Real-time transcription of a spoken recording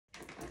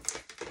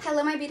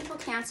Hello, my beautiful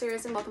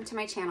Cancers, and welcome to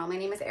my channel. My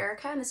name is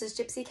Erica, and this is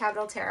Gypsy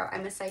Capital Tarot.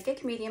 I'm a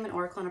psychic, medium, and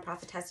oracle and a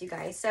prophetess, you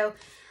guys. So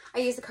I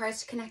use the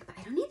cards to connect, but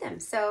I don't need them.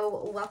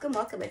 So welcome,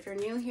 welcome. If you're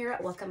new here,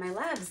 welcome, my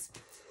loves.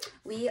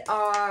 We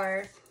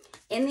are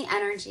in the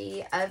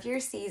energy of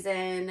your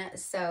season.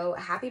 So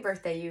happy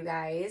birthday, you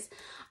guys.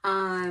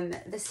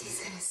 This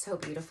season is so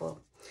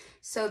beautiful.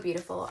 So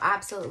beautiful.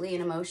 Absolutely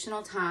an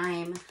emotional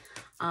time.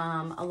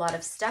 A lot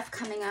of stuff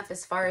coming up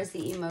as far as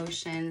the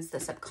emotions, the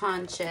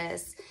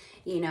subconscious,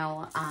 you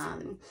know,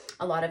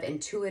 a lot of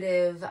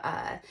intuitive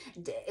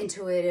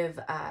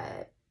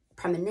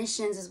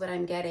premonitions is what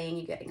I'm getting.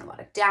 You're getting a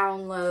lot of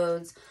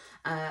downloads,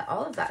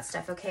 all of that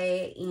stuff,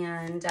 okay?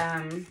 And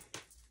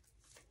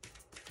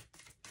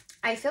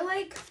I feel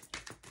like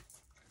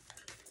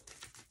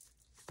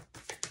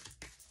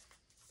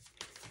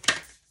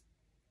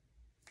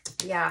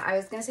I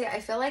was gonna say, I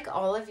feel like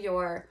all of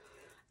your,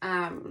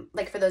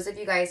 like for those of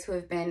you guys who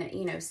have been,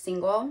 you know,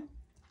 single,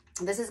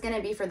 this is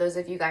gonna be for those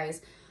of you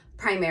guys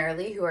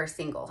primarily who are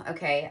single,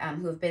 okay,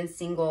 who have been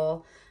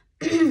single.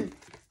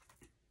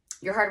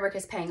 Your hard work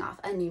is paying off,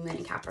 a new moon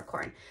in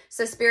Capricorn.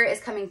 So Spirit is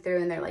coming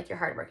through and they're like, your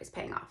hard work is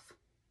paying off.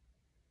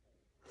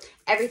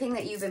 Everything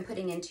that you've been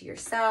putting into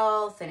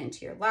yourself and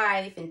into your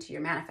life, into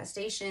your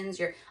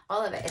manifestations,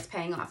 all of it is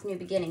paying off. New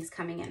beginnings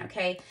coming in,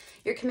 okay?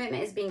 Your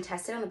commitment is being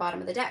tested on the bottom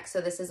of the deck. So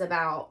this is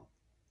about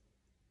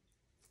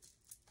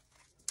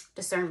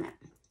discernment.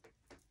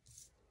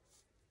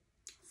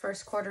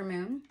 First quarter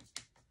moon.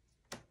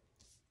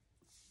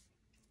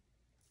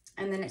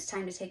 And then it's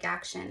time to take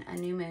action, a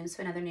new moon,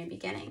 so another new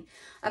beginning.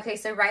 Okay,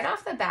 so right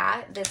off the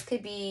bat, this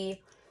could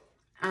be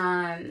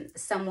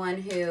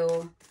someone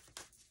who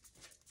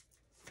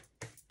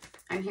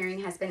I'm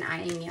hearing has been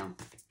eyeing you.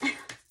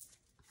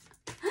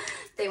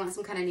 They want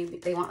some kind of new,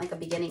 they want like a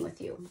beginning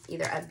with you.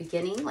 Either a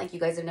beginning, like you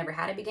guys have never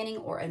had a beginning,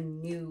 or a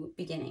new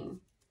beginning.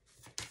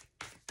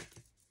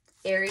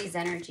 Aries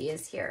energy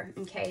is here,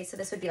 okay? So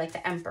this would be like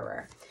the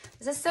Emperor.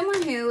 This is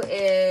someone who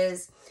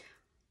is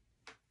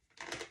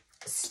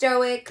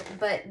stoic,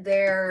 but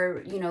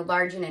they're, you know,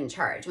 large and in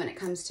charge when it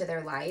comes to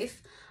their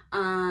life.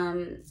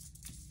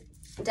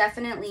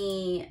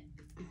 Definitely,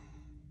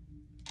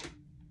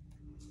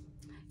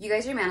 you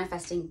guys are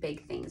manifesting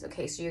big things,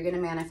 okay? So you're going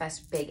to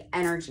manifest big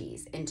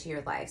energies into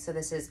your life. So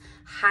this is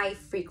high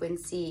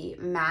frequency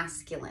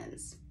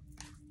masculines.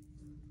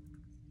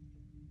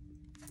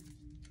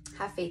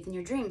 Have faith in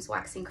your dreams,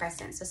 waxing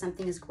crescent. So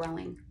something is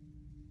growing.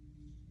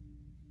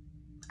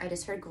 I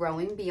just heard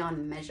growing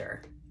beyond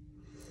measure.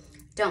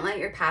 Don't let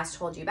your past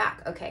hold you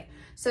back. Okay,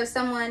 so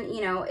someone, you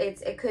know,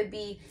 it could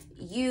be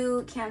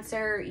you,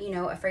 Cancer, you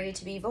know, afraid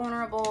to be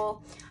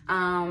vulnerable.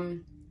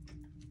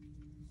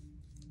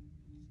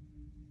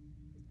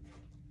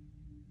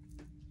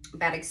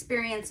 Bad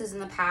experiences in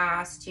the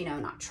past, you know,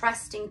 not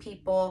trusting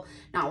people,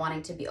 not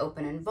wanting to be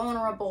open and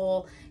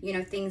vulnerable, you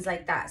know, things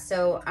like that.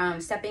 So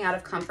stepping out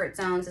of comfort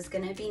zones is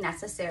going to be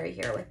necessary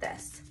here with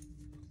this.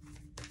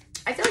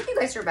 I feel like you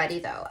guys are ready,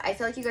 though. I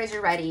feel like you guys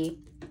are ready.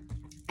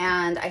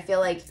 And I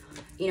feel like,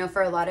 you know,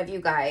 for a lot of you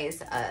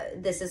guys,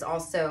 this is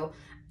also,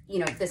 you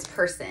know, this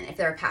person, if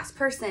they're a past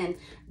person,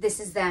 this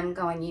is them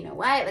going, you know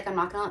what, like, I'm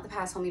not going to let the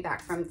past hold me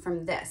back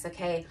from this,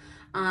 okay?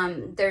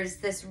 There's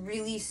this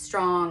really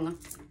strong,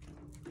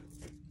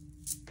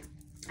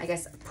 I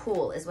guess,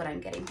 pull is what I'm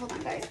getting. Hold on,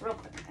 guys, real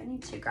quick. I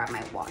need to grab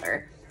my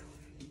water.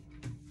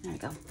 There we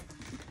go.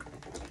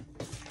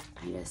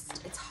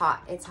 It's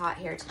hot. It's hot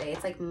here today.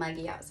 It's like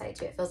muggy outside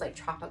too. It feels like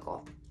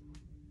tropical.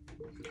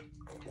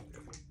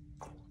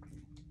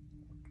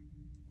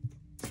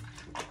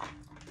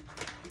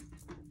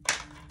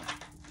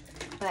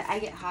 But I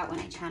get hot when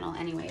I channel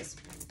anyways.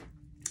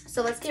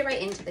 So let's get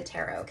right into the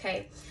tarot,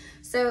 okay?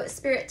 So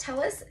Spirit, tell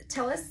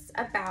us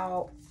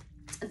about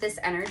this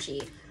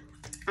energy.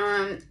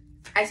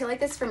 I feel like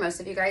this for most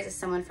of you guys is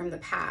someone from the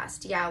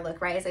past. Yeah, look,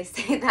 right as I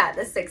say that,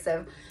 the Six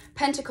of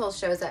Pentacles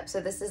shows up.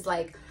 So this is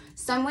like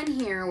someone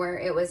here where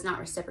it was not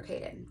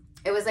reciprocated.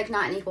 It was like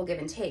not an equal give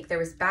and take. There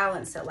was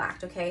balance that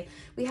lacked, okay?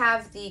 We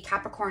have the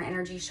Capricorn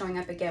energy showing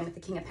up again with the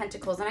King of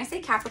Pentacles. And I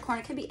say Capricorn,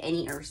 it could be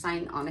any earth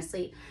sign,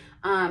 honestly.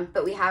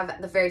 But we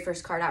have the very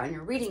first card out in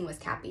your reading was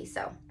Cappy.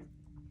 So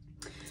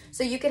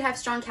you could have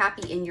strong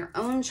Cappy in your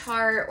own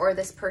chart, or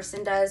this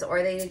person does,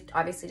 or they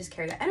obviously just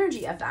carry the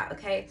energy of that,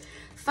 okay?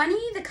 Funny,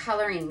 the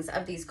colorings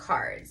of these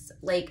cards,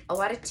 like a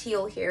lot of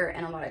teal here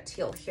and a lot of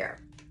teal here.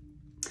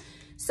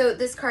 So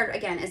this card,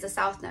 again, is the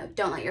South Node.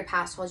 Don't let your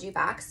past hold you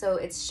back. So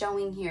it's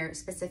showing here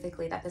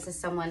specifically that this is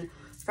someone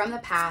from the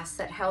past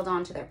that held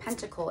on to their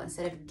pentacle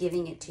instead of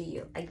giving it to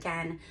you.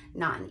 Again,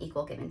 not an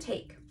equal give and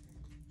take.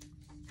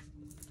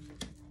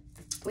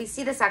 We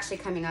see this actually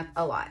coming up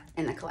a lot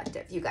in the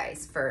collective, you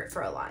guys, for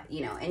a lot,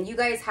 you know, and you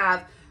guys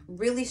have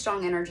really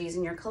strong energies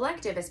in your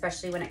collective,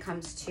 especially when it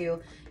comes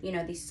to, you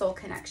know, these soul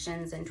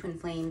connections and twin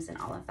flames and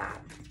all of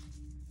that.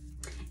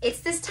 It's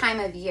this time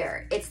of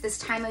year. It's this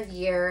time of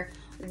year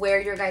where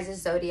your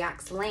guys'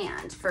 zodiacs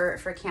land for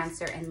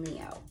Cancer and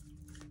Leo.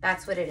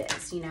 That's what it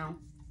is, you know.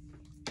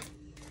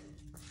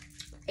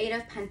 Eight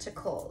of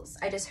Pentacles.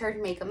 I just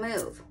heard make a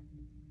move.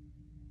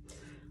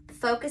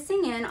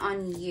 focusing in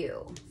on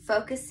you.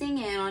 Focusing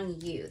in on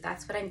you.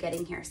 That's what I'm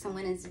getting here.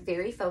 Someone is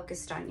very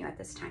focused on you at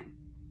this time.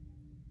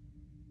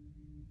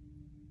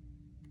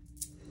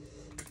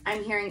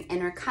 I'm hearing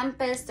inner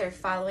compass. They're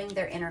following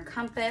their inner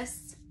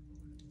compass.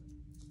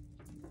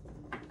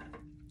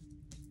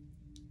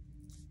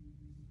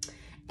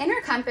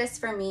 Inner compass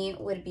for me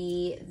would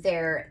be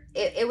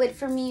it would,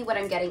 for me, what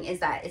I'm getting is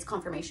that it's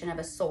confirmation of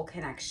a soul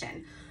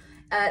connection.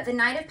 The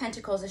Knight of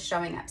Pentacles is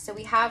showing up. So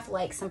we have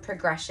like some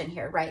progression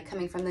here, right?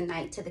 Coming from the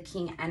Knight to the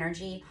King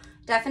energy.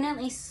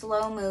 Definitely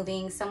slow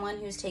moving, someone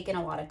who's taken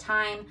a lot of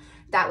time.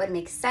 That would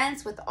make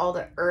sense with all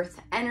the earth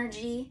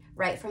energy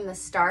right from the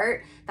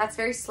start. That's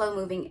very slow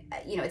moving,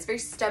 you know, it's very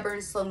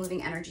stubborn, slow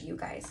moving energy, you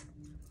guys.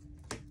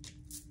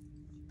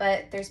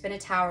 But there's been a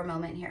tower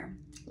moment here.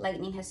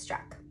 Lightning has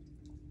struck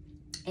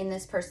in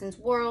this person's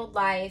world,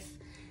 life,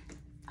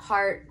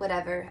 heart,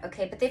 whatever.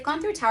 Okay, but they've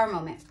gone through a tower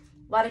moment.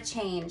 A lot of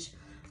change.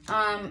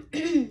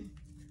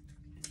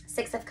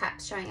 Six of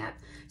Cups showing up.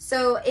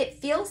 So it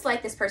feels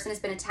like this person has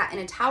been in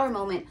a tower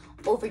moment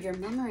over your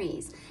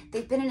memories.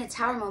 They've been in a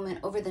tower moment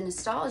over the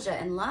nostalgia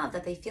and love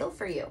that they feel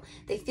for you.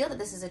 They feel that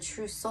this is a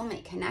true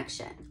soulmate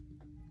connection.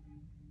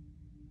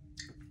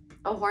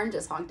 A horn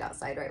just honked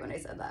outside right when I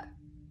said that.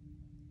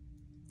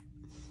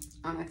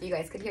 I don't know if you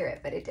guys could hear it,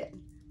 but it did.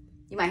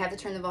 You might have to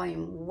turn the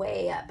volume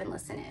way up and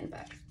listen in,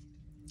 but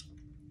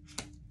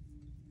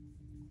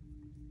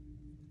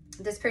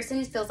this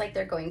person feels like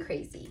they're going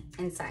crazy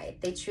inside.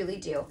 They truly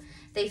do.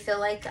 They feel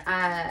like,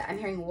 I'm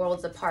hearing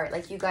worlds apart.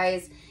 Like you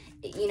guys,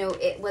 you know,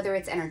 whether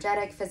it's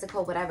energetic,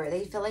 physical, whatever,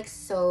 they feel like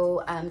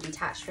so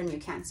detached from you,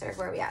 Cancer.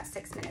 Where are we at?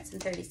 6 minutes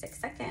and 36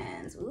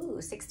 seconds. Ooh,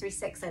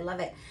 636. I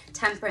love it.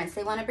 Temperance.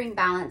 They want to bring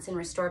balance and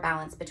restore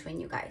balance between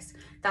you guys.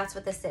 That's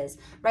what this is.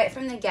 Right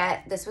from the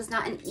get, this was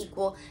not an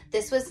equal.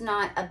 This was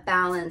not a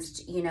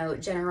balanced, you know,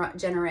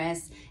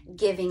 generous,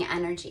 giving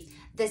energy.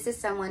 This is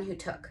someone who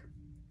took.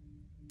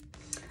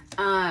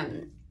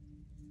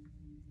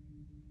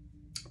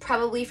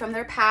 Probably from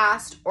their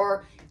past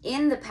or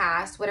in the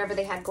past, whatever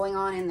they had going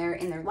on in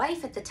their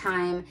life at the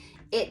time,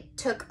 it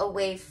took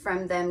away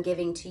from them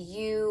giving to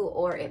you,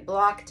 or it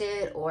blocked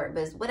it, or it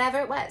was whatever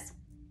it was.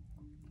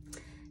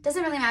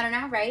 Doesn't really matter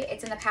now, right?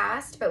 It's in the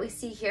past, but we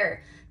see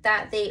here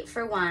that they,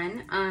 for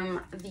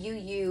one, view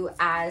you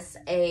as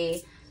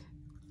and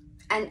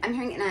I'm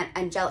hearing an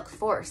angelic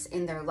force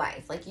in their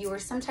life. Like you were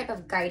some type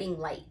of guiding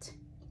light.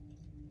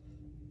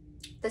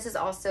 This is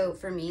also,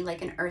 for me,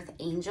 like an earth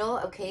angel,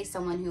 okay?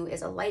 Someone who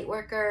is a light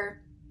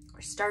worker or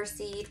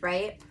starseed,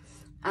 right?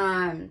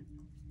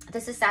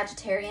 This is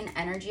Sagittarian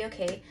energy,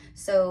 okay?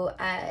 So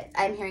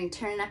I'm hearing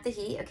turning up the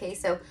heat, okay?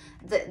 So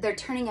they're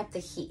turning up the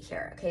heat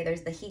here, okay?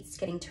 There's the heat's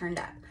getting turned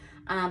up.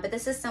 But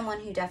this is someone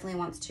who definitely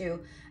wants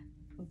to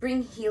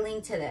bring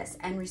healing to this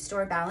and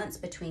restore balance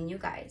between you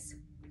guys.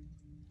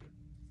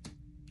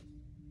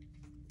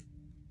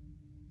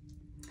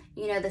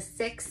 You know, the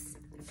 6...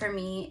 for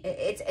me,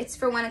 it's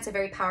for one, it's a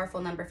very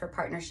powerful number for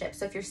partnership.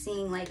 So if you're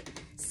seeing like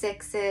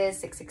 6s,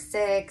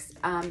 666,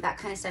 that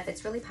kind of stuff,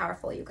 it's really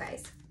powerful, you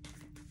guys.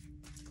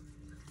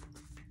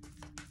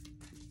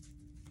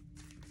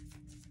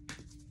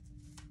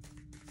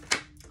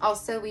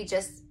 Also, we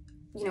just,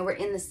 you know, we're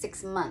in the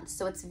 6 months.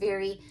 So it's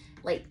very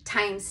like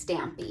time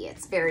stampy.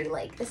 It's very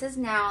like, this is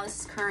now,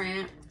 this is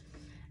current.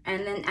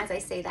 And then as I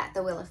say that,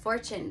 the Wheel of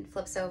Fortune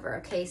flips over.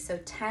 Okay, so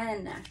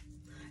 10.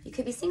 You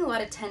could be seeing a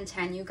lot of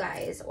 1010, you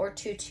guys, or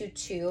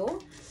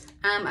 222.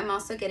 I'm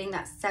also getting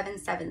that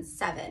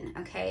 777,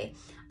 okay?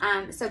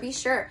 So be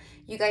sure,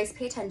 you guys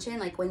pay attention,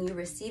 like when you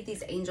receive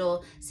these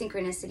angel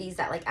synchronicities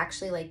that like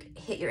actually like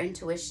hit your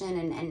intuition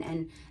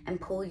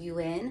and pull you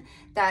in,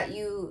 that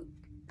you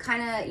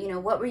kind of, you know,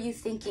 what were you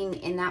thinking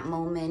in that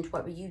moment?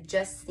 What were you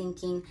just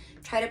thinking?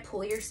 Try to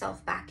pull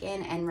yourself back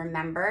in and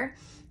remember,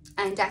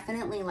 and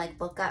definitely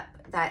like look up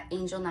that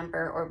angel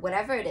number or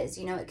whatever it is.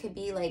 You know, it could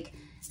be like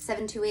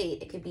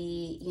 728, it could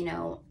be, you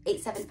know,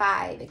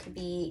 875, it could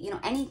be, you know,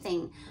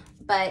 anything,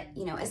 but,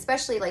 you know,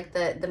 especially like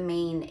the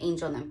main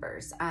angel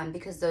numbers,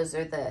 because those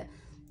are the,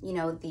 you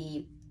know,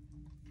 the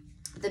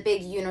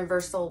big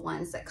universal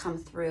ones that come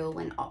through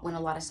when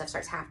a lot of stuff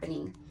starts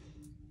happening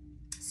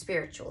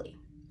spiritually,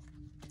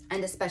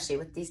 and especially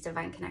with these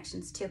divine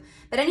connections too.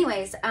 But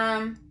anyways,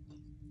 the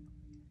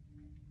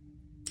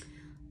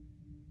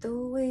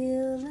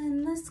wheel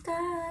in the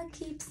sky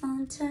keeps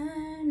on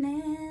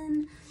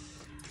turning.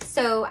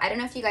 So I don't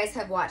know if you guys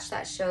have watched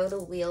that show,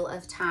 The Wheel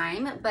of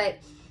Time, but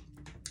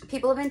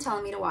people have been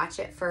telling me to watch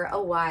it for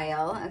a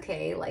while,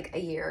 okay, like a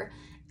year.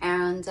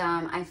 And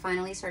I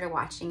finally started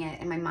watching it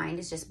and my mind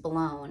is just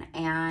blown.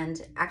 And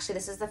actually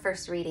this is the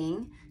first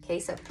reading. Okay,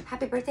 so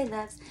happy birthday,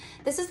 loves.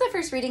 This is the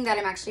first reading that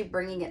I'm actually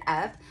bringing it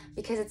up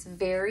because it's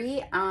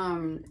very,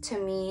 to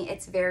me,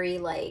 it's very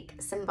like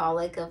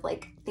symbolic of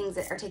like things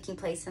that are taking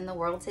place in the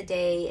world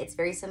today. It's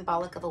very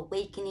symbolic of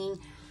awakening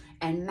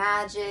and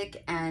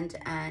magic and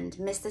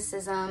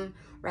mysticism,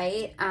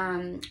 right?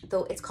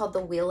 Though it's called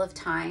The Wheel of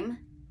Time,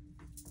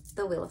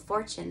 the Wheel of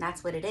Fortune.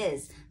 That's what it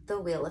is, the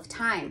Wheel of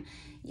Time.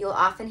 You'll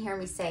often hear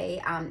me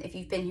say, if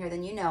you've been here,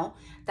 then you know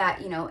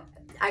that, you know,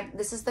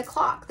 this is the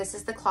clock. This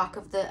is the clock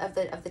of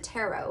the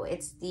tarot.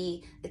 It's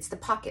the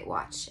pocket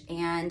watch.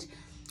 And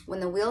when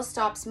the wheel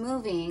stops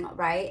moving,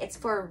 right, it's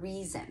for a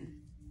reason.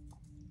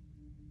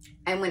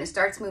 And when it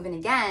starts moving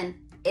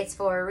again, it's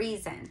for a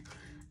reason.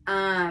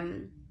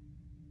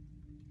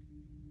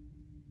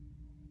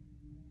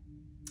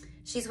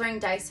 She's wearing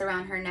dice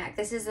around her neck.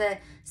 This is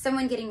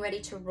someone getting ready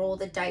to roll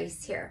the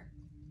dice here.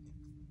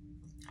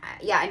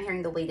 Yeah, I'm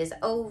hearing the wait is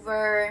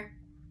over.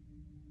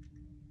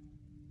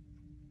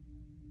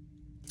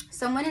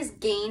 Someone has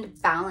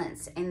gained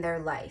balance in their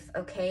life,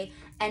 okay?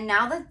 And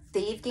now that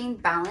they've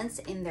gained balance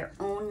in their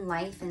own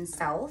life and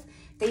self,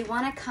 they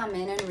want to come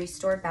in and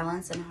restore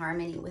balance and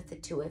harmony with the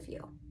two of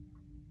you.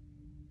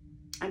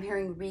 I'm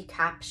hearing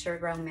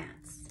recaptured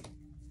romance.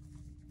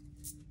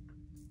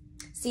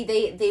 See,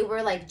 they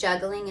were like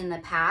juggling in the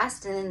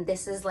past, and then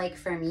this is like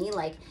for me,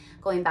 like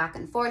going back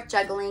and forth,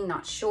 juggling,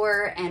 not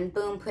sure, and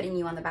boom, putting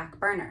you on the back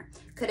burner.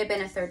 Could have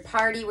been a third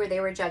party where they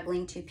were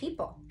juggling two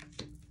people.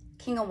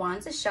 King of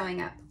Wands is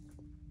showing up.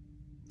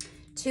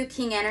 Two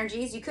king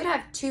energies. You could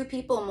have two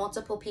people,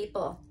 multiple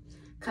people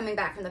coming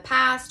back from the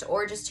past,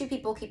 or just two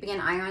people keeping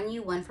an eye on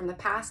you, one from the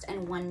past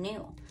and one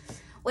new.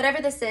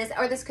 Whatever this is,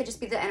 or this could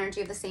just be the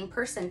energy of the same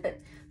person, but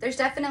there's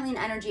definitely an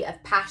energy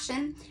of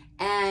passion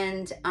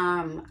and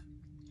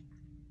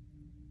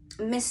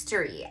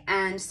mystery,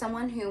 and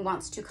someone who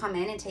wants to come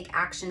in and take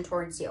action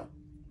towards you.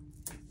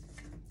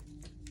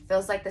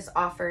 Feels like this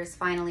offer is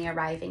finally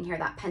arriving here,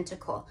 that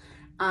pentacle.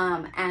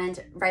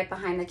 And right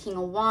behind the King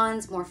of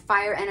Wands, more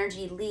fire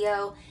energy,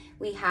 Leo,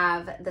 we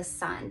have the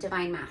Sun,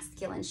 divine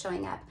masculine,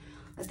 showing up.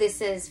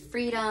 This is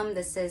freedom,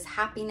 this is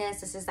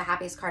happiness, this is the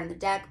happiest card in the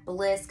deck,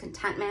 bliss,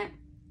 contentment.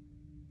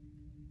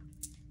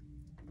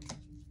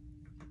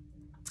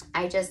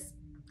 I just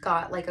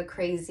got like a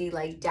crazy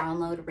like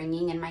download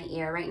ringing in my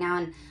ear right now,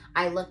 and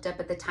I looked up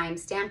at the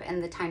timestamp,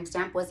 and the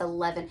timestamp was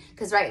 11,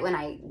 because right when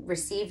I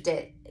received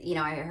it, you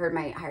know, I heard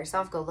my higher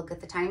self go look at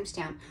the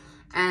timestamp,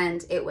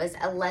 and it was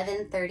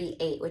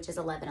 11:38, which is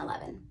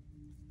 11:11.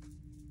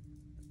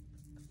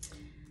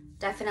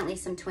 Definitely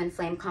some twin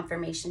flame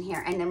confirmation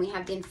here. And then we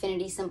have the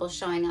infinity symbol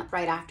showing up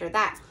right after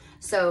that.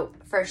 So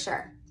for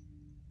sure,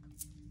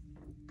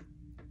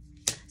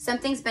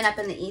 something's been up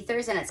in the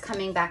ethers and it's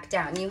coming back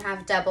down. You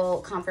have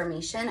double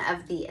confirmation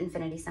of the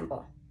infinity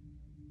symbol.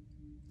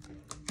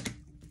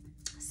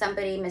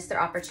 Somebody missed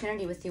their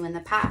opportunity with you in the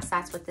past.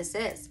 That's what this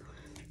is.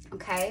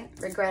 Okay,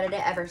 regretted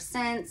it ever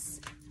since.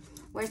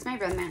 Where's my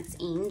romance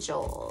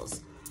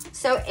angels?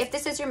 So if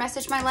this is your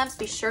message, my loves,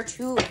 be sure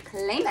to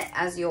claim it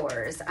as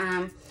yours.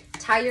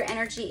 Tie your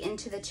energy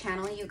into the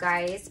channel, you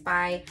guys,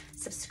 by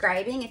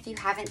subscribing if you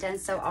haven't done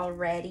so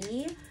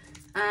already.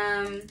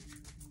 I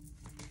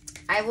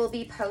will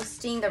be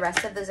posting the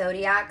rest of the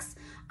zodiacs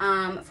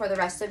for the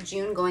rest of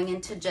June, going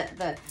into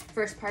the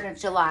first part of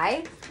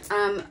July,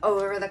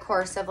 over the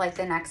course of like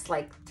the next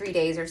like 3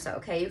 days or so.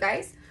 Okay, you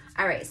guys?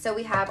 All right, so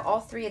we have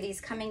all three of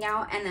these coming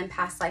out, and then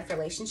past life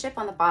relationship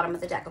on the bottom of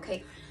the deck.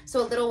 Okay,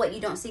 so a little what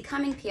you don't see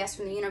coming, PS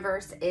from the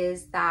universe,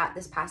 is that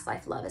this past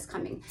life love is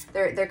coming.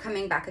 They're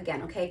coming back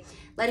again. Okay,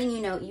 letting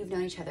you know you've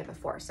known each other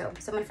before. So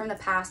someone from the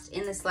past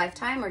in this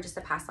lifetime, or just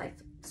a past life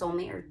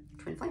soulmate or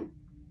twin flame.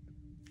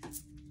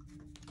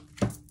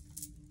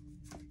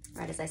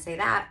 Right as I say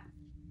that,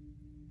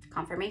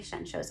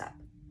 confirmation shows up.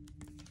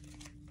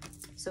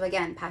 So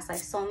again, past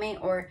life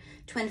soulmate or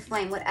twin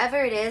flame,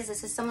 whatever it is,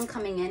 this is someone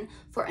coming in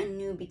for a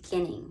new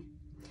beginning.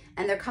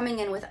 And they're coming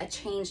in with a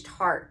changed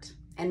heart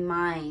and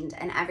mind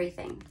and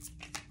everything.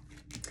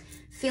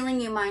 Feeling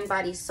you mind,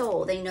 body,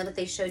 soul. They know that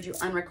they showed you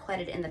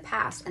unrequited in the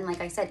past. And like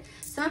I said,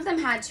 some of them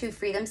had to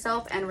free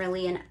themselves and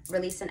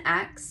release an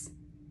ex.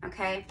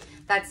 Okay,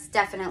 that's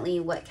definitely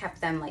what kept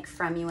them like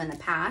from you in the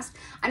past.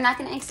 I'm not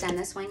going to extend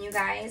this one, you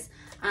guys,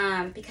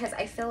 because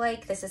I feel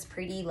like this is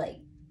pretty like,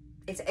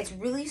 it's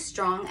really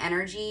strong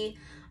energy,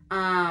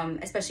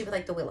 especially with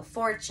like the Wheel of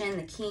Fortune,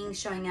 the King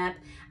showing up,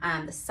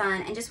 the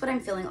Sun, and just what I'm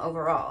feeling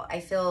overall.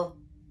 I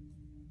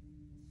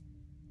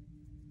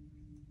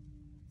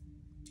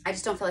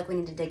just don't feel like we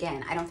need to dig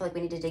in. I don't feel like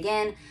we need to dig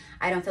in.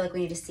 I don't feel like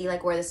we need to see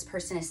like where this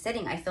person is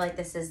sitting. I feel like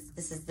this is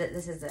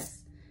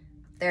this.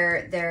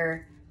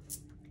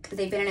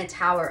 They've been in a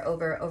tower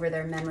over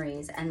their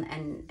memories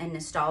and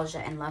nostalgia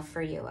and love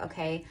for you.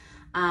 Okay.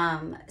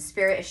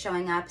 Spirit is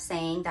showing up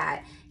saying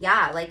that,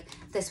 yeah, like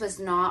this was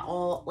not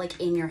all like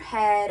in your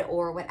head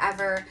or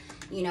whatever,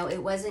 you know, it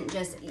wasn't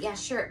just, yeah,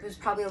 sure, it was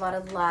probably a lot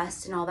of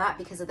lust and all that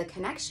because of the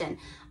connection.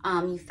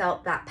 You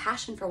felt that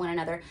passion for one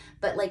another,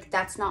 but like,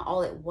 that's not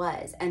all it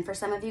was. And for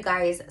some of you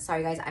guys,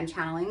 sorry guys, I'm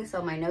channeling,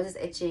 so my nose is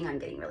itching. I'm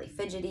getting really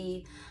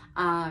fidgety.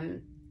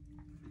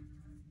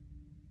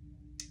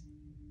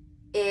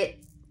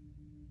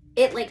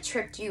 It like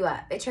tripped you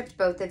up. It tripped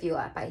both of you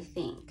up, I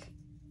think.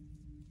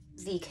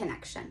 The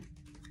connection.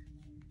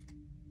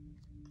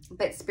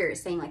 But Spirit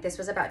saying like this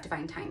was about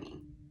divine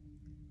timing.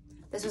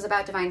 This was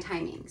about divine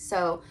timing.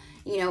 So,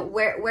 you know,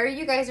 where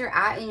you guys are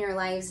at in your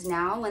lives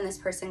now when this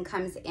person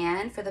comes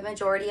in, for the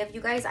majority of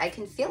you guys, I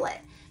can feel it.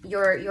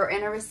 You're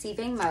in a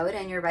receiving mode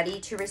and you're ready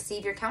to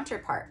receive your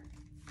counterpart.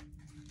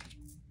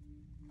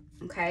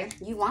 okay?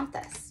 You want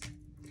this.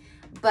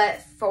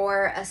 But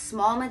for a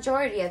small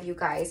majority of you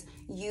guys,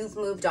 you've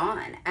moved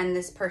on, and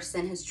this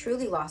person has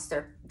truly lost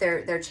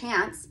their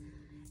chance,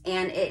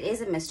 and it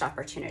is a missed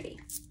opportunity.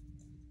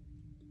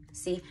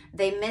 See,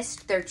 they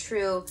missed their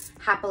true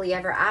happily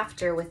ever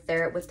after with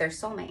their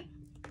soulmate.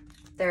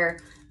 Their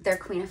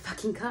Queen of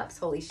fucking Cups.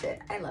 Holy shit,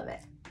 I love it.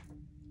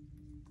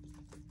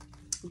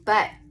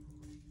 But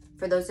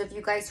for those of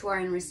you guys who are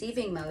in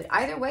receiving mode,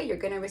 either way, you're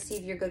going to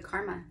receive your good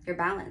karma. You're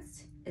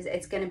balanced.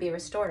 It's going to be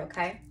restored,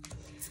 okay?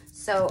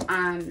 So,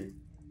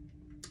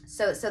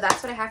 so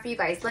that's what I have for you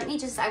guys. Let me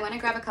just, I want to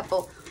grab a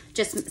couple,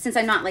 just since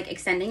I'm not like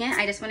extending it,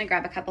 I just want to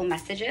grab a couple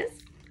messages.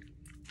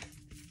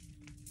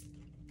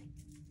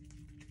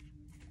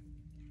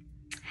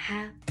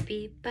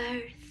 Happy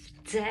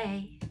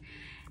birthday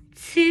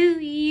to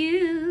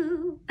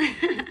you.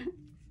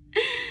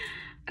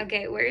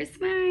 Okay, where's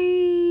my,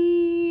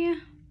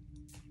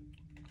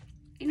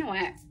 you know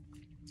what?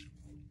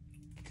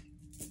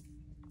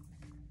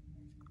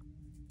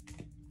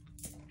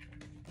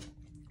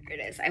 Here it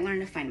is. I wanted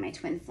to find my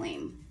twin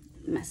flame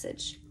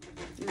message.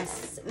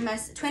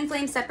 Twin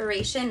flame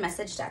separation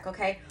message deck,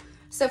 okay?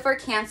 So for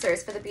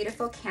Cancers, for the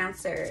beautiful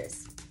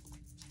Cancers.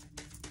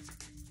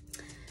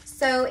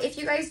 So if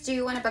you guys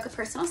do want to book a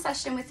personal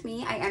session with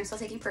me, I am still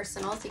taking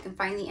personals. You can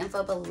find the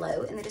info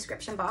below in the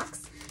description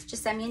box.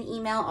 Just send me an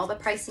email. All the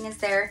pricing is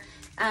there.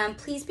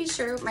 Please be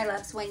sure, my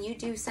loves, when you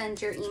do send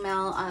your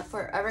email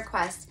for a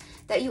request,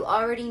 that you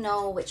already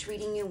know which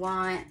reading you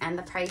want and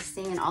the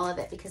pricing and all of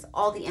it, because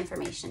all the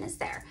information is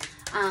there.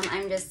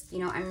 I'm just, you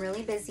know, I'm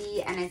really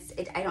busy, and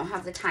I don't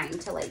have the time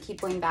to like keep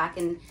going back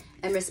and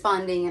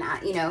responding,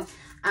 and you know,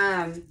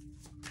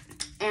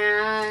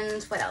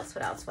 and what else?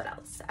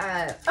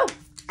 Oh,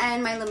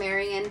 and my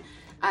Lemurian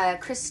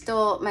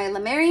crystal, my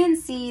Lemurian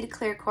seed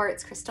clear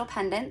quartz crystal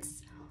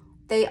pendants.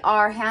 They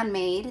are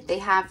handmade. They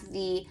have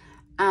the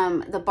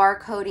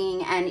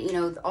barcoding and, you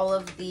know, all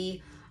of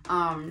the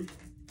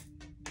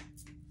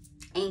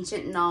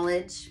ancient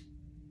knowledge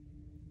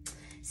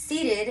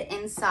seated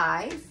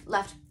inside,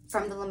 left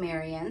from the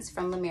Lemurians,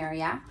 from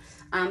Lemuria.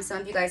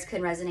 Some of you guys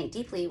could resonate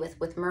deeply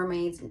with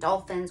mermaids and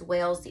dolphins,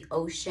 whales, the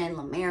ocean,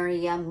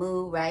 Lemuria,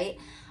 Mu, right?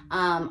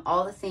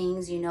 All the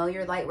things, you know,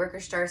 your light worker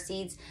star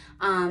seeds.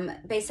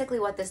 Basically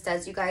what this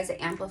does, you guys,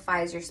 it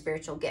amplifies your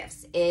spiritual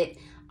gifts.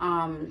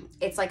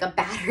 It's like a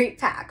battery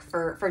pack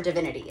for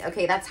divinity.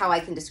 Okay, that's how I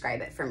can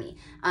describe it for me.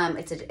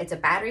 It's a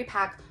battery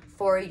pack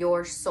for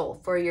your soul,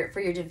 for your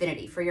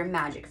divinity, for your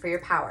magic, for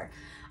your power.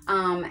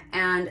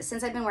 And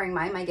since I've been wearing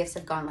mine, my gifts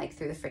have gone like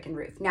through the freaking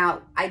roof.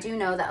 Now, I do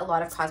know that a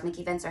lot of cosmic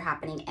events are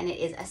happening, and it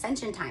is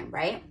ascension time,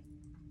 right?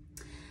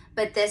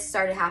 But this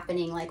started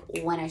happening like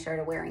when I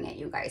started wearing it,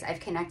 you guys.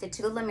 I've connected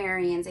to the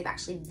Lemurians. They've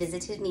actually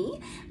visited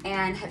me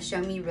and have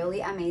shown me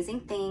really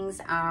amazing things.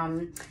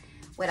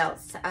 What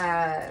else?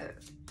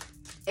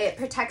 It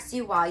protects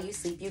you while you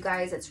sleep, you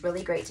guys. It's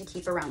really great to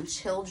keep around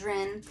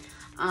children.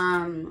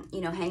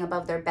 You know, hang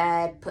above their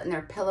bed, put in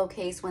their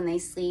pillowcase when they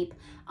sleep.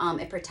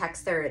 It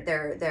protects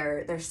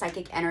their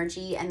psychic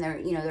energy and their,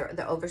 you know,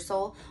 their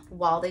oversoul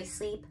while they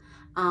sleep.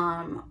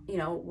 You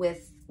know,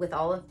 with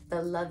all of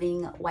the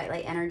loving white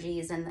light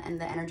energies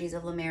and the energies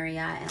of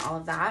Lemuria and all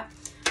of that.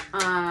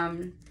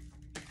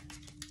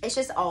 It's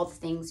just all the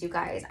things, you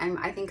guys.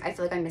 I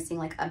feel like I'm missing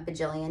like a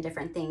bajillion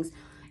different things.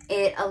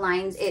 It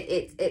aligns,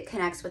 it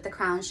connects with the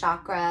crown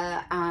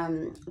chakra,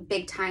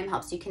 big time,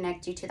 helps you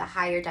connect you to the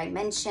higher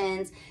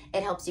dimensions.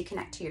 It helps you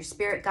connect to your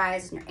spirit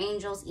guides and your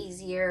angels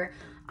easier.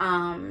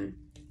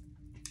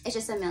 It's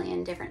just a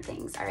million different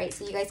things. All right,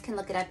 so you guys can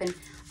look it up and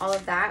all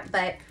of that,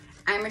 but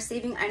I'm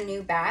receiving a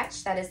new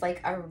batch that is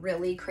like a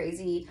really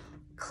crazy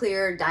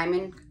clear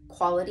diamond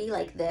quality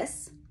like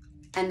this.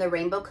 And the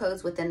rainbow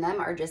codes within them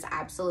are just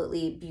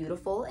absolutely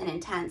beautiful and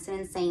intense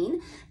and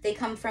insane. They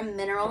come from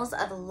Minerals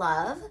of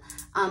Love.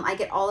 I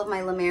get all of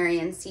my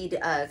Lemurian seed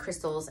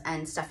crystals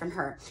and stuff from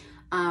her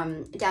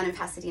down in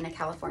Pasadena,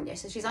 California.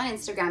 So she's on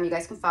Instagram. You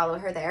guys can follow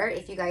her there.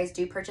 If you guys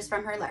do purchase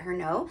from her, let her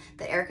know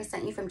that Erica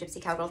sent you from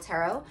Gypsy Cowgirl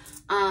Tarot.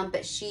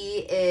 But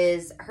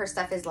her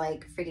stuff is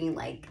like freaking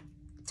like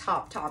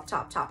top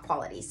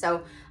quality.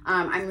 So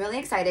I'm really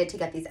excited to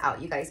get these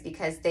out, you guys,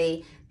 because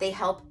they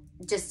help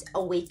just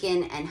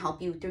awaken and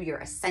help you through your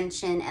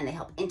ascension, and they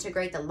help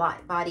integrate the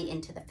body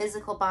into the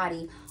physical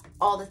body,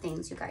 all the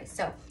things, you guys.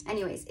 So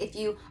anyways, if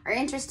you are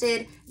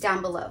interested,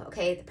 down below,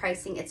 okay, the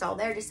pricing, it's all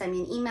there. Just send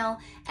me an email.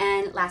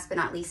 And last but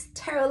not least,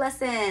 tarot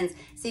lessons.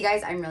 So you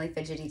guys, I'm really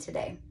fidgety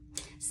today.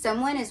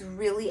 Someone is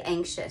really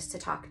anxious to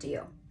talk to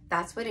you.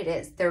 That's what it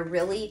is. They're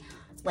really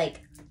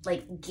like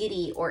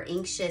giddy or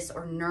anxious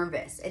or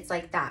nervous. It's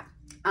like that.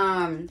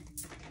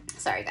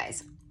 Sorry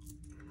guys.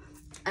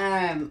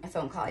 A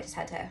phone call I just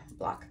had to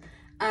block.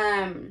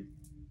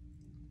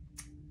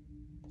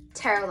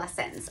 Tarot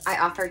lessons. I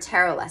offer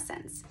tarot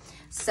lessons.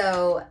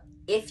 So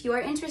if you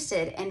are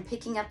interested in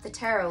picking up the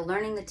tarot,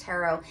 learning the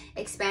tarot,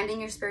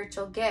 expanding your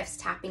spiritual gifts,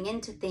 tapping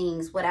into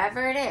things,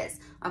 whatever it is,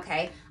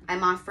 okay,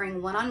 I'm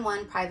offering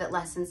one-on-one private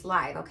lessons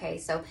live, okay?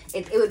 So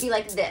it would be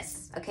like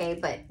this, okay?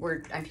 But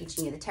I'm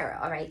teaching you the tarot,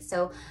 all right?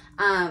 So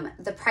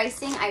the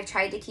pricing I've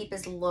tried to keep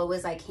as low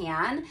as I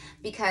can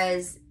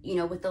because, you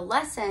know, with the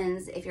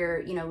lessons, if you're,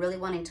 you know, really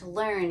wanting to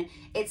learn,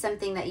 it's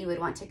something that you would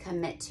want to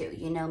commit to,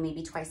 you know,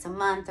 maybe twice a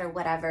month or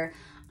whatever.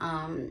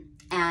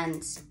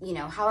 And, you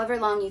know, however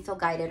long you feel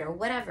guided or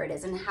whatever it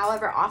is, and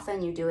however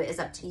often you do it is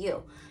up to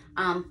you.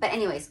 But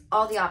anyways,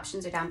 all the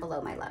options are down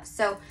below, my love.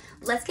 So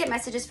let's get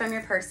messages from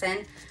your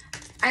person.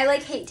 I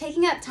like hate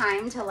taking up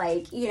time to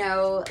like, you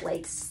know,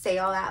 like say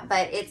all that,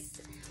 but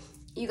it's,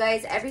 you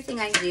guys, everything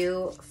I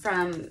do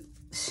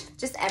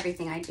just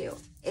everything I do,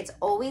 it's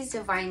always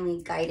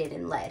divinely guided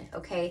and led,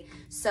 okay?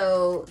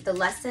 So the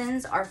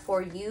lessons are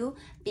for you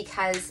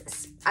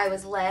because I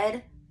was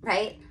led,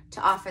 right,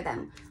 to offer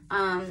them.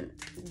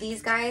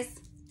 These guys,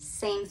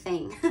 same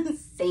thing,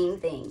 same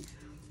thing.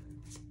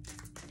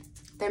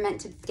 They're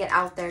meant to get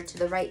out there to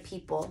the right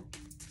people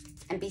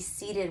and be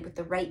seated with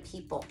the right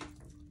people.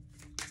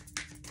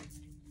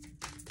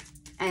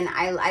 And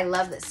I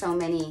love that so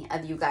many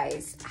of you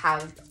guys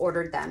have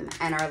ordered them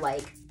and are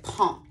like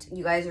pumped.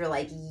 You guys are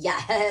like,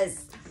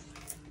 yes.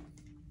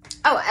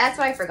 Oh, that's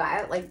what I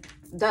forgot. Like,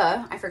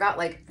 duh, I forgot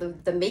like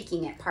the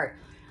making it part.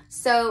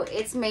 So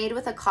it's made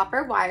with a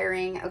copper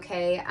wiring,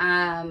 okay?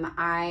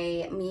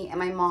 Me and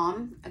my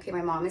mom, okay,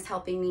 my mom is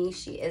helping me.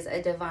 She is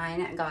a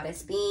divine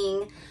goddess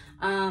being.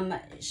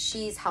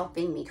 She's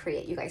helping me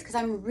create, you guys, because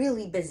I'm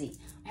really busy.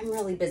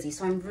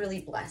 So I'm really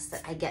blessed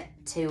that I get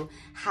to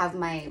have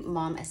my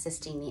mom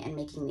assisting me and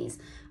making these.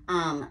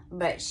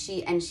 But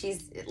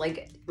she's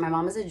like, my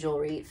mom is a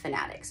jewelry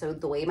fanatic. So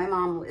the way my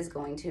mom is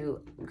going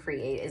to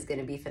create is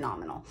going to be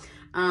phenomenal.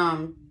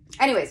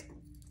 Anyways,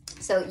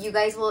 so you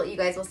guys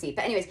will see.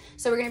 But anyways,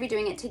 so we're going to be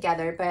doing it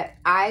together, but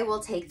I will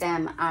take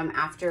them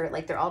after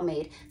like they're all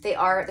made.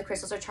 The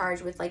crystals are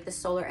charged with like the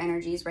solar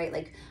energies, right?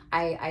 Like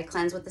I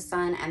cleanse with the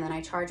sun and then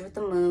I charge with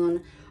the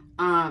moon.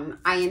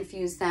 I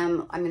infuse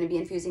them. I'm going to be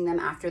infusing them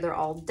after they're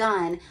all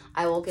done.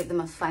 I will give them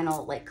a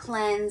final like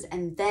cleanse,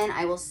 and then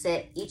I will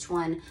sit each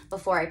one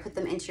before I put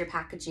them into your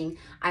packaging.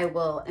 I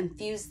will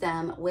infuse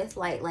them with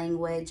light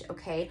language,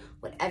 okay?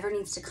 Whatever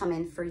needs to come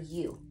in for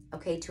you,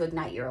 okay? To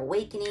ignite your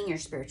awakening, your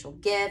spiritual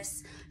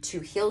gifts, to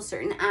heal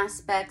certain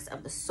aspects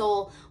of the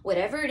soul,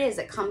 whatever it is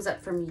that comes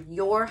up from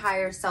your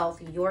higher self,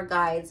 your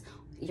guides,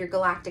 your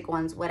galactic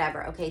ones,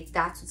 whatever, okay?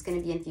 That's what's going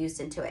to be infused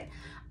into it.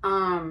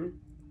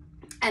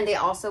 And they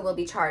also will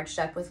be charged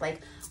up with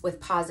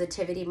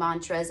positivity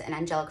mantras and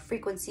angelic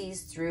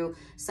frequencies through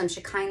some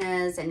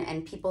Shekinahs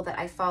and people that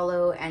I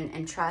follow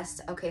and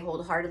trust, okay,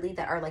 wholeheartedly,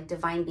 that are like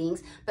divine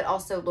beings, but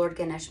also Lord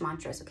Ganesh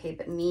mantras, okay?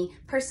 But me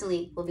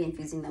personally will be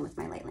infusing them with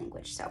my light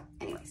language. So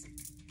anyways,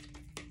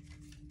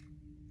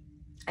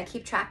 I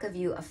keep track of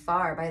you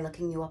afar by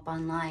looking you up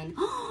online.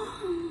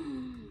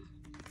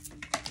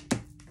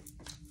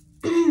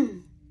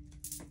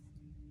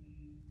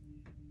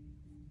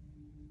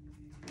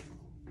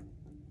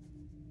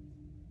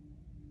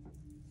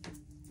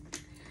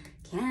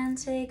 Can't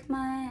take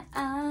my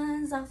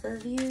eyes off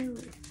of you.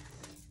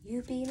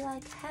 You be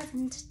like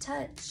heaven to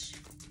touch.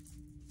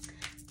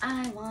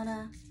 I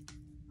wanna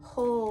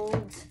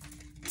hold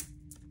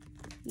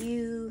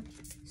you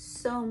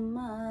so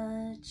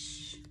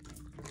much.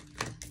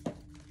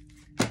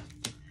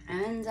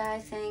 And I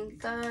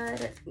thank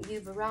God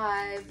you've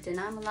arrived and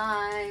I'm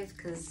alive,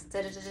 cause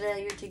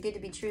you're too good to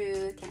be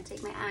true. Can't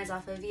take my eyes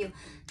off of you.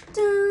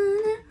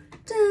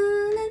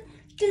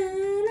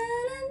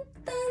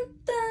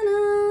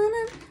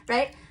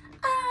 Right?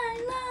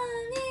 I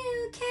love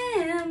you,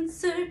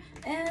 Cancer,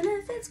 and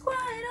if it's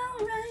quite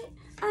alright,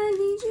 I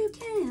need you,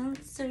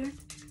 Cancer.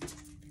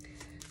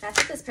 That's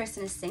what this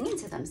person is singing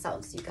to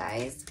themselves, you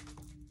guys.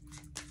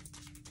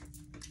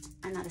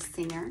 I'm not a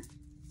singer.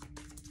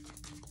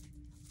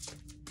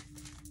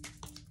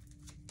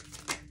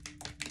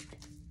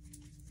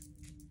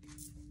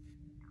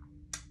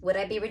 Would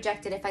I be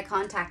rejected if I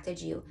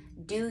contacted you?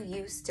 Do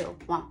you still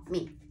want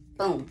me?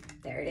 Boom,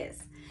 there it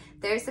is.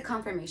 There's the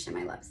confirmation,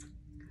 my loves.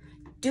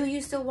 Do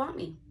you still want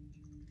me?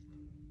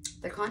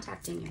 They're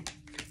contacting you.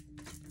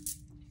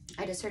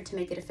 I just heard to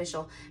make it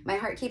official. My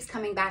heart keeps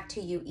coming back to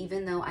you,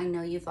 even though I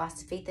know you've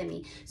lost faith in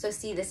me. So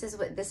see, this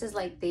is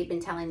like they've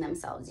been telling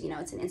themselves, you know,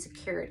 it's an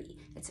insecurity.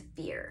 It's a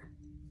fear.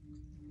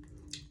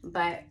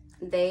 But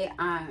they,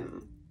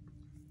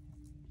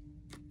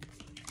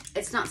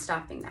 it's not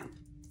stopping them.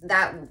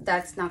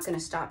 That's not going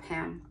to stop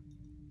him.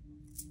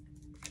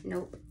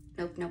 Nope,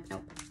 nope, nope,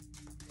 nope.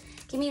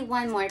 Give me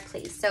one more,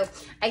 please. So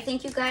I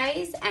thank you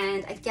guys.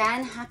 And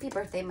again, happy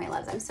birthday, my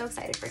loves. I'm so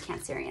excited for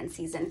Cancerian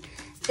season.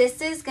 This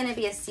is going to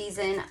be a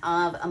season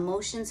of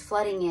emotions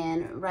flooding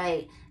in,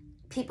 right?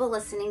 People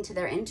listening to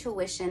their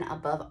intuition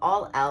above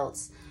all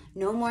else.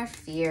 No more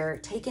fear,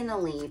 taking the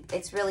leap.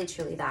 It's really,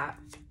 truly that.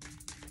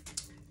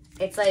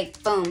 It's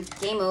like, boom,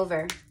 game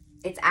over.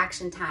 It's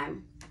action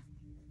time.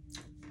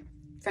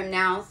 From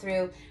now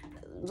through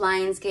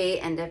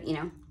Lionsgate and, you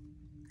know,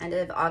 End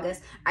of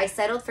August. I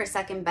settled for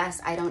second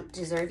best. I don't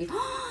deserve you.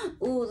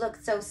 Ooh, look.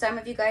 So some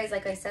of you guys,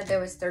 like I said, there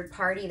was third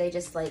party. They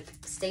just like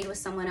stayed with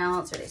someone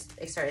else, or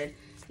they started,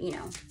 you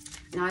know.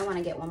 Now I want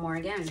to get one more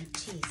again.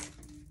 Jeez.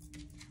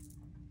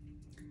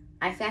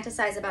 I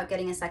fantasize about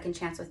getting a second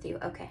chance with you.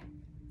 Okay.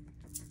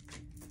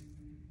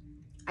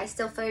 I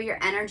still feel your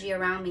energy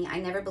around me. I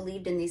never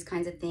believed in these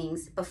kinds of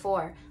things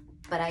before,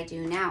 but I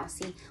do now.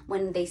 See,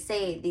 when they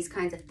say these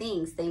kinds of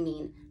things, they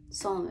mean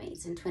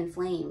soulmates and twin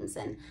flames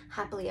and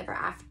happily ever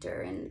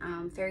after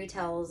and fairy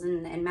tales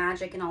and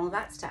magic and all of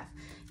that stuff.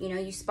 You know,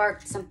 you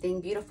sparked something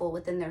beautiful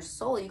within their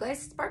soul. You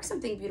guys sparked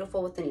something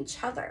beautiful within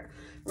each other,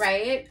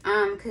 right?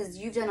 Because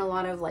you've done a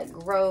lot of like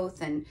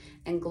growth and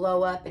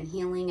glow up and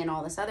healing and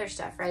all this other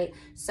stuff, right?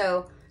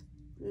 So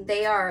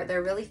they're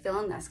really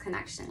feeling this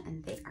connection,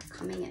 and they are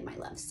coming in, my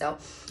love. So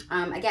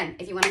again,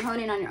 if you want to hone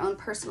in on your own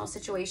personal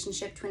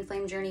situationship, twin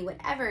flame journey,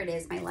 whatever it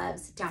is, my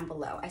loves, down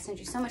below. I send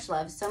you so much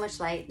love, so much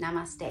light.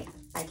 Namaste.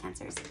 Bye,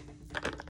 Cancers.